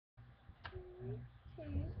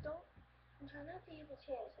Please don't. I'm trying not to use the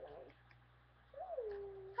chair so long.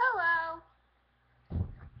 Hello.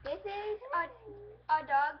 This is our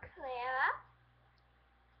dog Clara.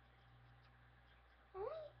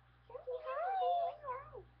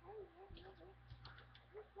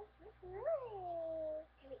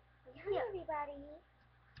 Hi, everybody.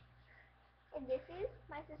 And this is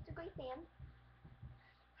my sister Grace Sam.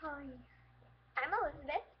 Hi. I'm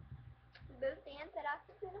Elizabeth. We both dance at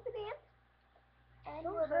Austin Center for Dance. And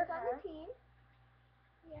Don't we're hurt both on her. the team.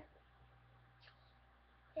 Yeah.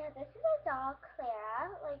 Yeah, this is our dog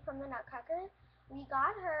Clara, like from the Nutcracker. We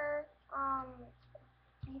got her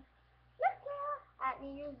at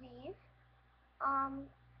New Year's Eve.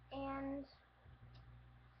 And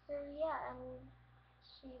so yeah,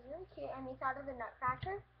 she's really cute, and we saw her at the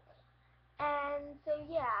Nutcracker. And so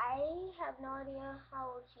yeah, I have no idea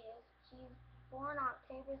how old she is. She's born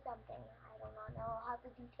October something. I do not know. I'll have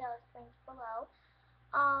the details linked below.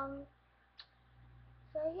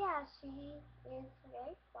 So yeah, she is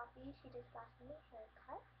very fluffy. She just got a new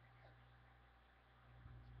haircut.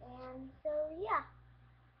 And so yeah.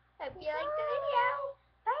 Hope you liked the video.